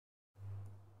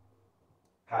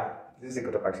Hi, this is the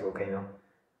Cotopaxi volcano.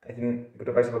 I think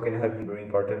Cotopaxi volcano has been very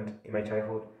important in my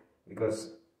childhood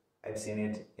because I've seen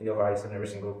it in the horizon every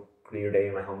single clear day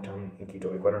in my hometown in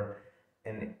Quito, Ecuador,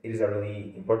 and it is a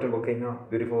really important volcano,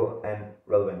 beautiful and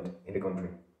relevant in the country.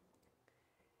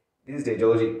 This is the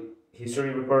geologic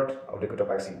history report of the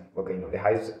Cotopaxi volcano, the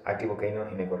highest active volcano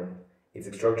in Ecuador. Its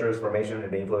structures, formation,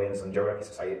 and the influence on geography,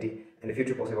 society, and the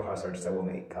future possible hazards that will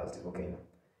make cause this volcano.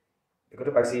 The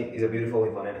Cotopaxi is a beautiful,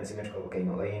 imponent, and symmetrical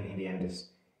volcano lying in the Andes.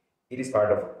 It is part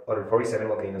of other 47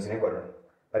 volcanoes in Ecuador,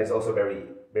 but it's also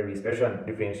very special and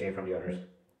differentiated from the others.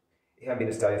 It has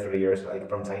been studied through the years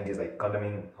from scientists like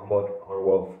Condamine, Humboldt, or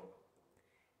Wolf.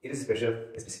 It is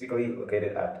specifically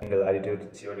located in the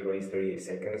latitude 0 degrees 38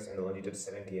 seconds and the longitude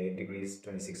 78 degrees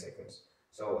 26 seconds.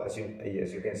 So as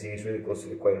you can see, it's really close to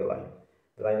the equator line,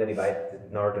 the line that divides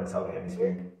the north and south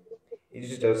hemisphere. It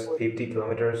is just 50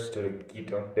 kilometers to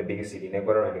Quito, the biggest city in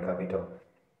Ecuador and the capital.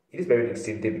 It is very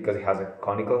distinctive because it has a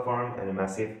conical form and a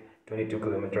massive 22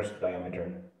 kilometers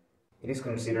diameter. It is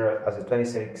considered as the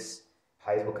 26th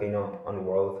highest volcano on the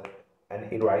world, and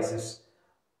it rises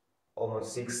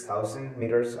almost 6,000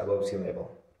 meters above sea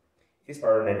level. It is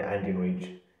part of an Andean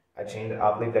ridge, a chain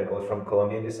uplift that goes from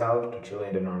Colombia in the south to Chile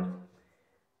in the north.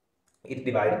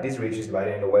 This ridge is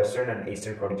divided into western and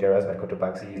eastern cordilleras, but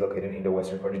Cotopaxi is located in the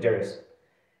western cordilleras.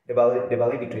 The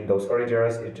valley between those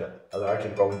cordilleras is a large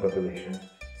and growing population,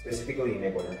 specifically in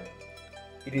Ecuador.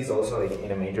 It is also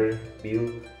in a major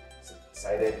view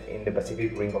sited in the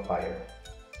Pacific Ring of Fire.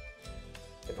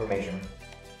 The formation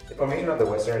of the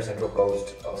western and central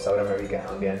coast of South America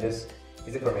and the Andes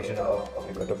is the formation of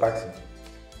the Cotopaxi.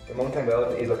 The mountain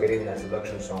belt is located in a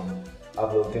subduction zone,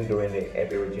 uploading during the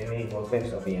epiorogenic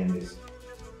movements of the Andes.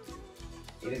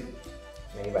 It is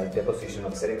made by deposition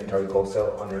of sedimentary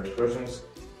coastal under excursions,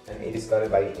 and it is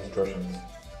studied by intrusions.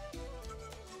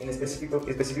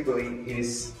 Specifically, it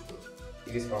is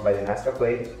formed by the Nazca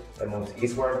Plate that moves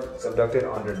eastward, subducted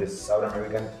under the South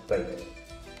American Plate.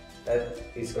 That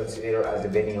is considered as the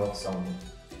venial zone.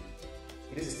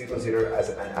 It is still considered as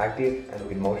an active and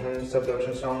with motion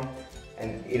subduction zone,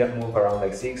 and it moves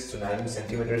around 6 to 9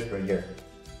 centimeters per year.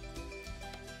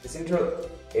 The central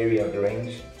area of the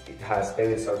range, it has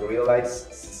paleosaurorialites,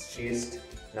 schist,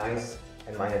 gneiss,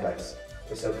 and magnetites,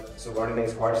 with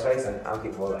subordinate quartzites and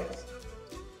amphibolites.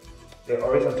 The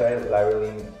horizontal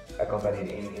layering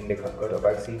accompanied in the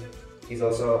Cotopaxi is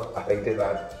also affected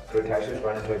by Cretaceous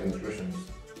granitoid intrusions.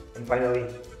 And finally,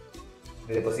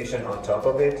 the deposition on top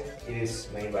of it is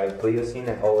made by Pliocene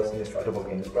and Holocene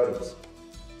stratovolcanoes products.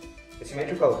 The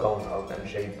symmetrical cone and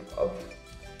shape of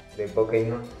the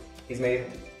volcano is made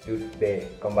due to the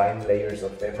combined layers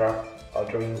of tephra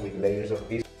altering with layers of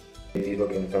viscous. This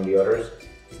volcano from the others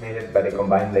is made by the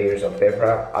combined layers of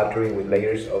tephra altering with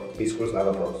layers of viscous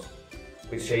lava flows,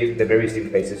 which shape the very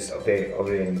steep faces of the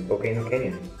volcano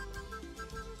canyon.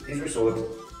 This is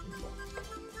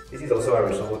also a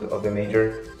result of the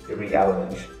major debris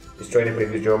avalanche, destroying the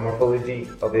previous geomorphology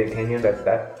of the canyon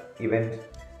that event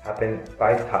happened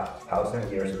 5,000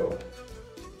 years ago.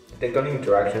 The tectonic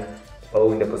interaction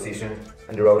following deposition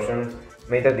and erosion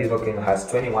made that this volcano has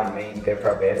 21 main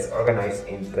tephra beds organized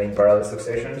in plain parallel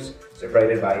successions,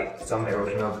 separated by some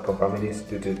erosional conformities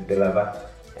due to the lava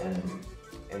and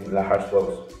large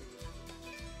flows.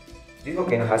 This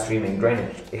volcano has 3 main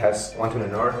drainage. It has one to the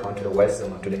north, one to the west,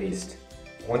 and one to the east.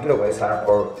 One to the west are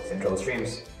 4 central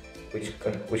streams, which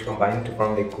combine to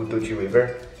form the Cotopaxi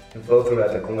River and flow through the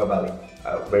Tacunga Valley,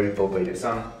 a very populated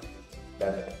zone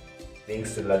that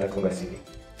links to La Tacunga city.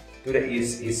 To the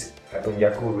east is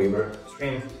Catunyacu River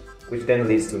stream, which then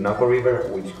leads to Napo River,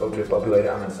 which goes to the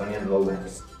populated Amazonian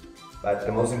lowlands. But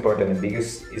the most important and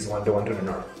biggest is one to the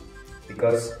north,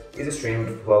 because this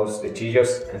stream flows the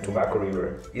Chillos and Tumbaco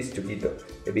River east to Quito,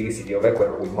 the biggest city of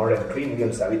Ecuador with more than 3 million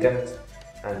inhabitants,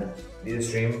 and this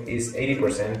stream is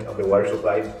 80% of the water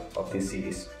supply of these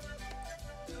cities.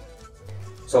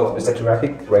 So, the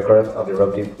stratigraphic record of the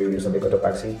eruptive periods of the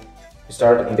Cotopaxi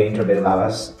start in the interbed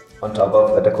lavas on top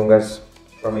of the Tacunga's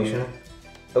formation.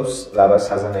 Those lavas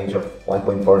has an age of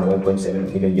 1.4 and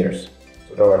 1.7 million years.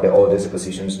 So those are the oldest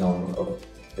depositions known of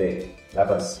the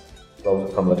lavas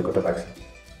flows from the Cotopaxi.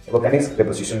 The volcanic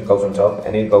deposition goes on top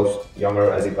and it goes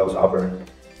younger as it goes upper.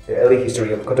 The early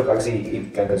history of Cotopaxi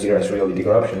it can consider as rhyolithic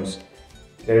eruptions.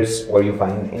 There's where you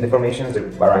find in the formations the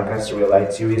Barrancas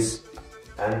rhyolite series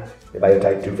and the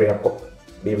biotite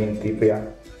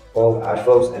Tufria, all ash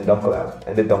flows and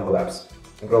the dome collapse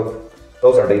and growth.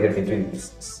 Those are dated between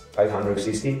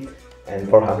 560 and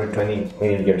 420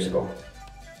 million years ago.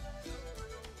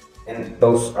 And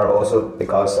those are also the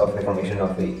cause of the formation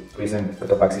of the present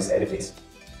Cotopaxi's edifice.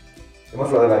 The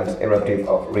most relevant eruptive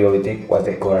of Rhyolithic was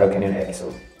the Colorado Canyon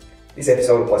episode. This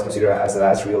episode was considered as the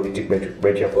last Rhyolithic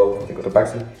breccia flow from the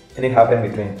Cotopaxi, and it happened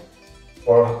between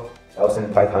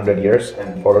 4,500 years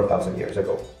and 4,000 years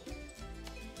ago.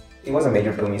 It was a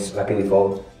major pumice lapilli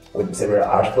fall with several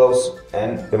ash flows,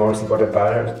 and the most important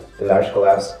part, the large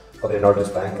collapse of the northern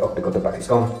flank of the Cotopaxi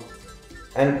cone,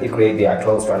 and it created the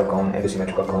actual stratocone and the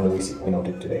symmetrical cone that we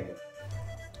noted today.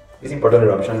 This important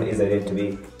eruption is dated to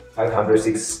be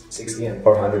 560 and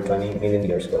 420 million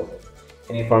years ago,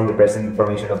 and it formed the present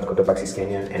formation of the Cotopaxi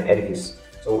Canyon and edifice.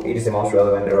 So it is the most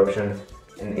relevant eruption,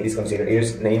 and it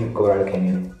is named Colorado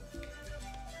Canyon.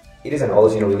 It is an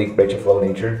Holocene breccia flow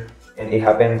nature, and it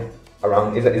happened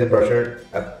around is a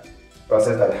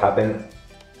process that happened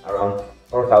around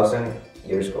 4,000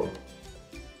 years ago.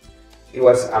 It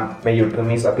was a major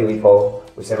pumice lapilli fall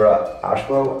with several ash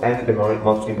flow, and the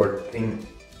most important thing,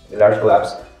 the large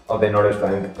collapse of the northern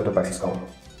flank Cotopaxi cone,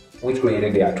 which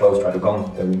created the actual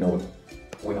stratocone that we know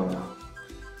now.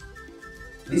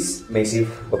 This massive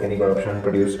volcanic eruption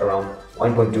produced around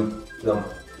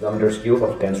 1.2 kilometers cubed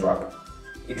of dense rock.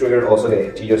 It triggered also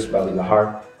the Chillos Valley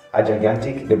Lahar, a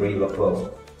gigantic debris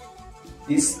flow.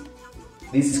 This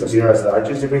is considered as the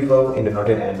largest debris flow in the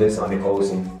northern Andes on the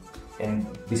Holocene, and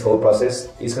this whole process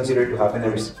is considered to happen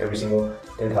every single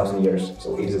 10,000 years,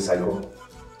 so it is a cycle.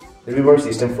 The river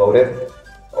system floated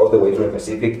all the way to the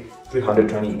Pacific,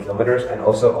 320 kilometers, and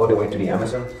also all the way to the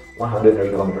Amazon, 130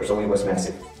 kilometers, so it was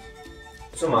massive.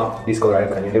 To sum up, this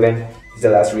Colorado Canyon event is the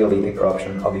last Rhyolithic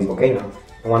eruption of this volcano,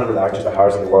 and one of the largest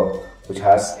lahars in the world, which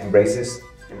has embraced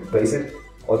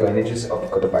all the drainages of the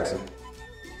Cotopaxi.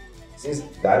 Since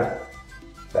that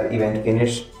event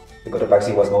finished, the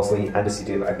Cotopaxi was mostly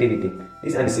andesitic activity.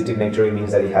 This andesitic nature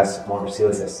means that it has more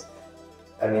silices.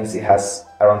 That means it has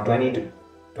around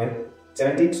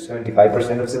 70 to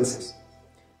 75% of silices.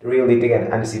 The Rhyolithic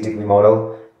and andesitic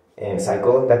remodel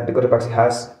cycle that the Cotopaxi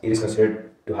has, it is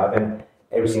considered to happen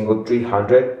every single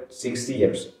 360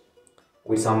 years,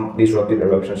 with some disruptive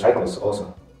eruption cycles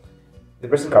also. The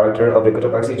present character of the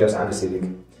Cotopaxi is just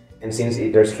andesitic, and since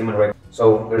there's human record,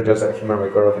 so there's just a human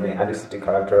record of the andesitic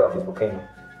character of the volcano.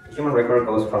 The human record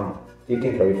goes from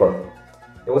 1534.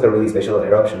 It was a really special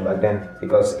eruption back then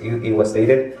because it was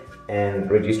dated and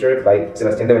registered by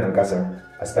Sebastián de Benalcázar,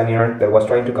 a Spaniard that was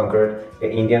trying to conquer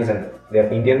the Indians and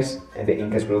the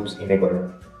Incas groups in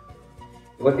Ecuador.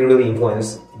 It really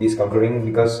influenced this conquering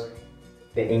because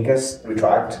the Incas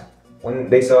retract when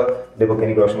they saw the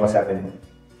volcanic eruption was happening,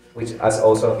 which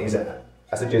also is a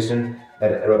suggestion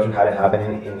that eruption had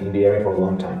happened in the area for a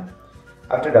long time.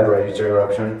 After that registered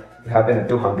eruption, it happened a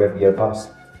 200-year pause,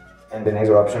 and the next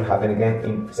eruption happened again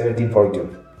in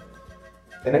 1742.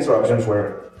 The next eruptions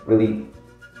were really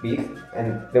big,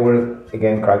 and they were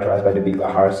again characterized by the big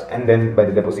lahars and then by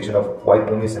the deposition of white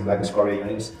pumice and black scoria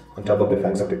units on top of the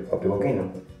flanks of the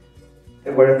volcano.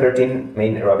 There were 13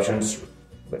 main eruptions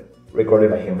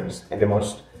recorded by humans, and the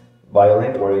most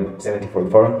violent were in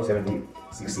 1744,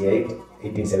 1768,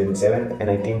 1877, and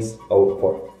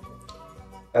 1904.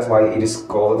 That's why it is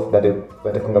called that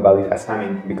the Conga Valley as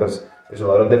famine, because there's a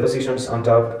lot of depositions on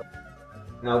top.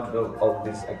 Now, to know all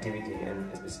this activity and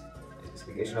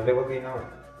specification of the volcano,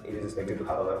 it is expected to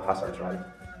have a lot of hazards, right?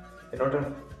 The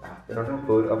northern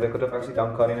foot of the Cotopaxi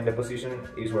down cutting and deposition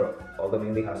is where all the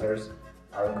mainly hazards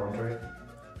are encountered.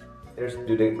 There's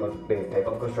due to the type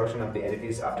of construction of the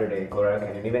edifice after the Colorado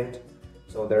Canyon event,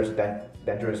 so there's a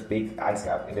dangerous big ice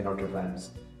cap in the northern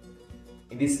flanks.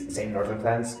 In these same northern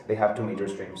flanks, they have two major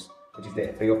streams, which is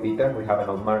the Rio Pita, we have an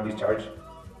outmark discharge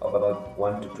of about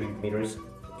 1 to 3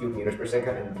 cubic meters per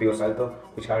second, and Rio Salto,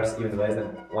 which has even less than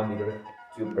 1 meter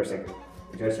cube per second,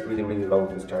 which is really low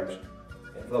discharge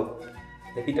and flow.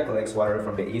 The Pita collects water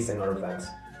from the east and northern flanks,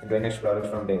 and drainage products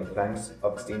from the flanks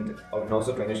of extinct, and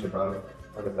also drainage the product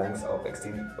from the flanks of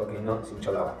extinct volcano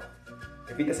Sincholagua.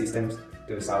 The Pita systems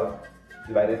to the south,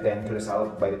 divided then to the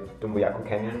south by the Tumbuyaco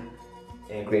Canyon,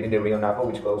 and creating the Rio Napo,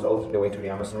 which goes all the way to the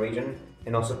Amazon region,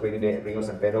 and also creating the Rio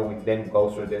San Pedro, which then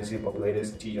goes through the densely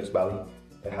populated Chillos Valley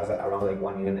that has around like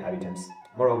 1 million inhabitants.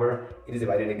 Moreover, it is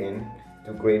divided again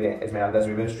to create the Esmeraldas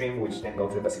River stream, which then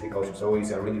goes to the Pacific Ocean, so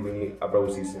it's a really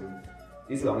broad system.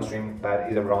 This long stream path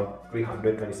is around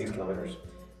 326 kilometers,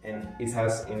 and it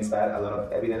has in its path a lot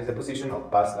of evidence deposition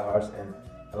of past lahars and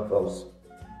flows.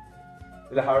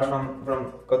 The lahars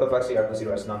from Cotopaxi are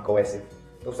considered as non-cohesive.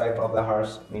 Those type of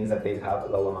lahars means that they have a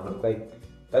low amount of clay.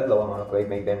 That low amount of clay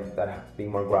make them that being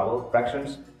more gravel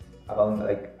fractions, about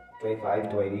like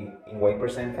 25 to 80 in weight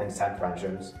percent, and sand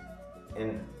fractions.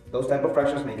 And those type of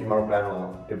fractions make it more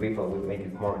granular. The debris flow will make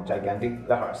it more gigantic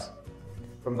lahars.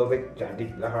 From those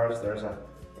gigantic lahars, there's a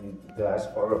in the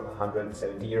last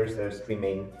 470 years, there's three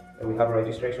main that we have a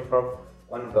registration for.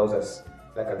 One goes as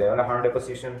like a Lahar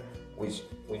deposition, which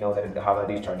we know that the Hava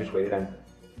discharge is greater than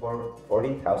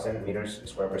 40,000 meters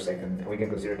square per second, and we can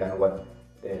consider that what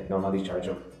the normal discharge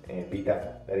of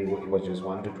Beta, that it was just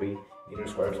 1 to 3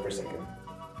 meters squared per second.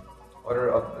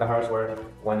 Other of Lahars were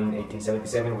one in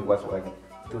 1877, which was like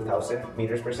 2,000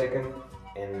 meters per second,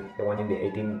 and the one in the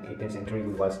 18th century,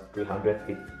 which was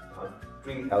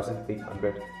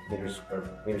 3,500 meters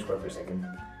squared per second.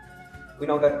 We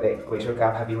know that the glacier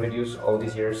cap have been reduced all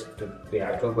these years to the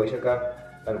actual glacier cap,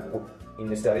 but in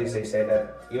the studies they say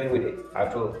that even with the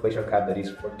actual glacier cap that is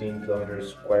 14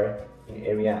 kilometers square in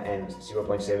area and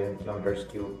 0.7 kilometers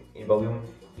cube in volume,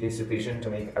 it is sufficient to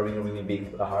make a really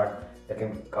big lahar that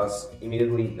can cause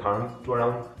immediately harm to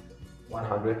around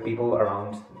 100 people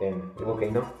around the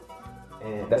volcano.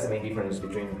 And that's the main difference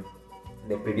between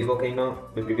the previous volcano,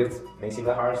 the previous massive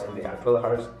lahars, and the actual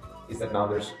lahars, is that now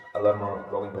there's a lot more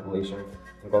growing population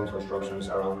and growing constructions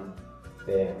around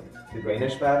the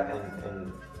drainage pad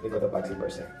and the Cotopaxi per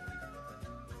se.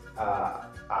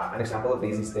 An example of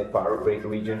this is the far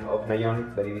region of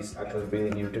Nayon, that it is actually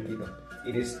really near to Quito.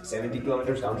 It is 70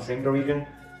 kilometers downstream the region,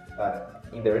 but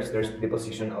in there's the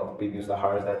position of previous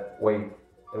lahars that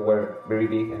were very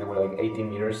big and they were like 18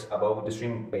 meters above the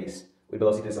stream base, with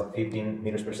velocities of 15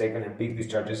 meters per second and peak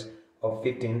discharges of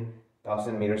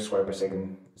 15,000 meters square per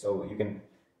second. So you can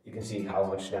see how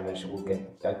much damage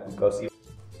that will cause.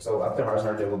 So after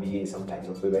Harsnar there will be some types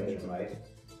of prevention, right?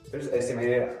 There's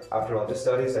estimated after all the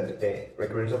studies that the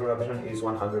recurrence of eruption is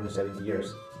 170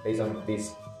 years, based on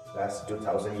these last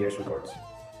 2,000 years records.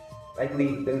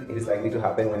 Then it is likely to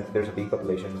happen when there's a big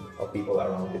population of people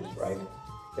around it, right?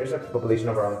 There's a population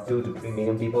of around 2 to 3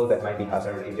 million people that might be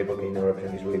hazarded if the volcano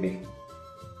eruption is really big.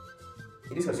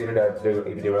 It is considered that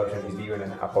if the eruption is bigger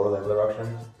than a 4-level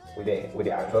eruption with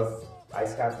the actual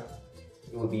ice cap,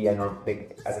 it will be as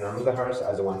enormous lahars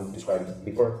as the one described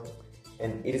before.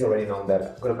 And it is already known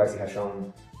that Cotopaxi has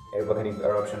shown volcanic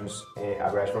eruptions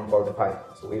average from 4 to 5,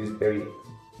 so it is very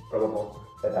probable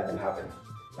that that will happen.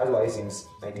 That's why since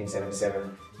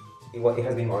 1977, it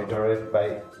has been monitored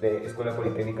by the Escuela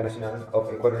Politécnica Nacional of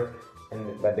Ecuador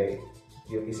and by the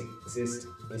Geophysics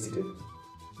Institute.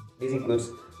 This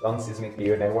includes long seismic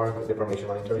period network, deformation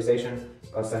monitorization,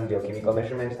 constant geochemical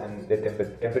measurements, and the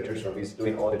temperature surveys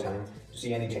doing all the time to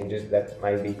see any changes that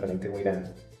might be connected with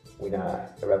an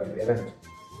eruptive event.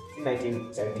 In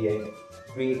 1978,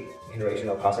 3 generations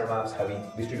of hazard maps have been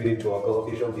distributed to local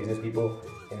officials, business people,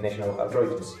 and national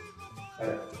authorities.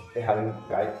 They haven't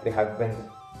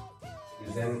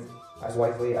used them as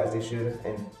wisely as they should,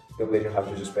 and the population have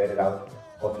to spread it out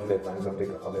all through the flanks of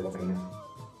the volcano.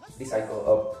 This cycle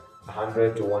of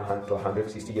 100 to 100 to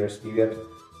 160 years period,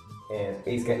 and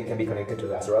it can be connected to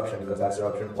the last eruption, because last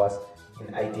eruption was in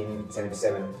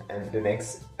 1877, and the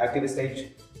next active stage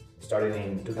started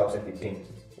in 2015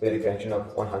 with a duration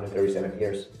of 137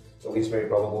 years. So it's very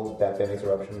probable that the next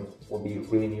eruption will be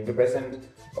really near the present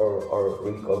or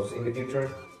really close in the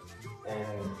future.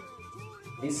 And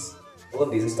all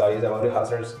of these studies about the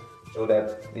hazards show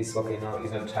that this volcano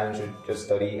is not a challenge to just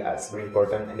study as very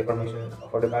important in the formation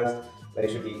for the past, but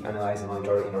it should be analyzed and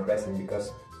monitored in our present,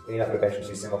 because we need a prevention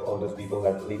system of all those people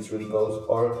that lives really close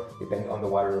or depend on the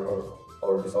water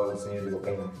or the soils near the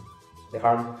volcano. The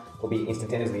harm will be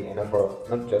instantaneously, and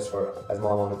not just for a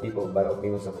small amount of people, but of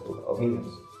millions of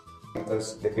millions.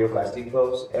 Because the pyroclastic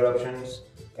flows eruptions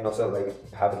can also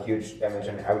have a huge damage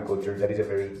on agriculture. That is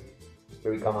a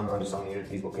very common on the zone near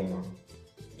this volcano.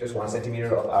 Just 1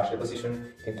 centimeter of ash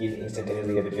deposition can kill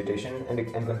instantaneously the vegetation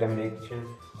and contamination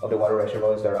of the water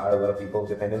reservoirs that a lot of people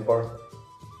dependent for.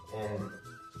 And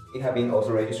it has been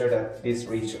also registered that this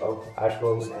reach of ash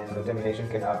flows and contamination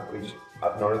can reach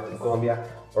up north in Colombia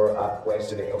or up west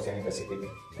to the Oceanic Pacific,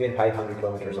 even 500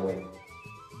 kilometers away.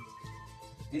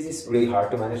 This is really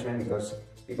hard to manage because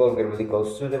people get really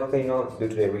close to the volcano due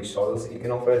to the rich soils it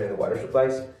can offer and the water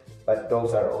supplies, but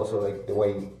those are also the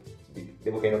way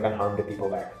the volcano can harm the people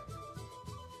back.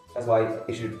 That's why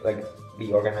it should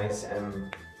be organized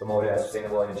and promoted as a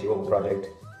sustainable and achievable project.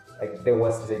 There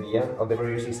was this idea of the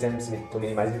barrier systems to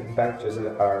minimize the impact, just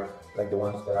are the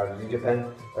ones that are in Japan,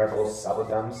 that are called sabo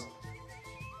dams.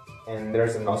 And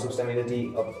there's no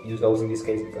sustainability of use those in this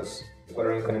case because the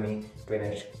Ecuadorian economy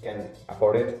drainage can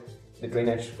afford it. The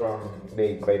drainage from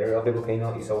the crater of the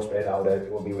volcano is so spread out that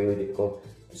it will be really difficult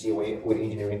to see a way with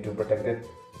engineering to protect it.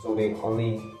 So the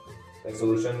only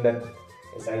solution that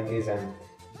scientists and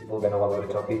people that know about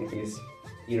the topic is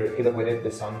either evacuate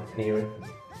the sun near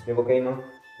the volcano,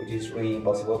 which is really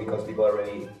impossible because people are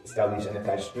already established and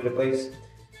attached to the place,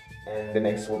 And the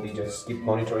next will be just keep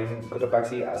monitoring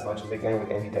Cotopaxi as much as they can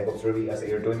with any type of survey as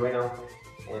they are doing right now,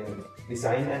 and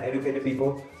design and educate the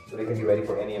people so they can be ready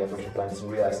for any evacuation plans,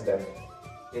 and realize that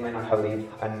they might not have lived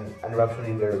an eruption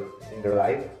in their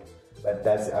life, but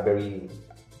that's a very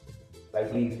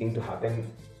likely thing to happen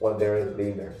while they're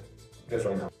living there, just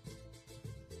right now.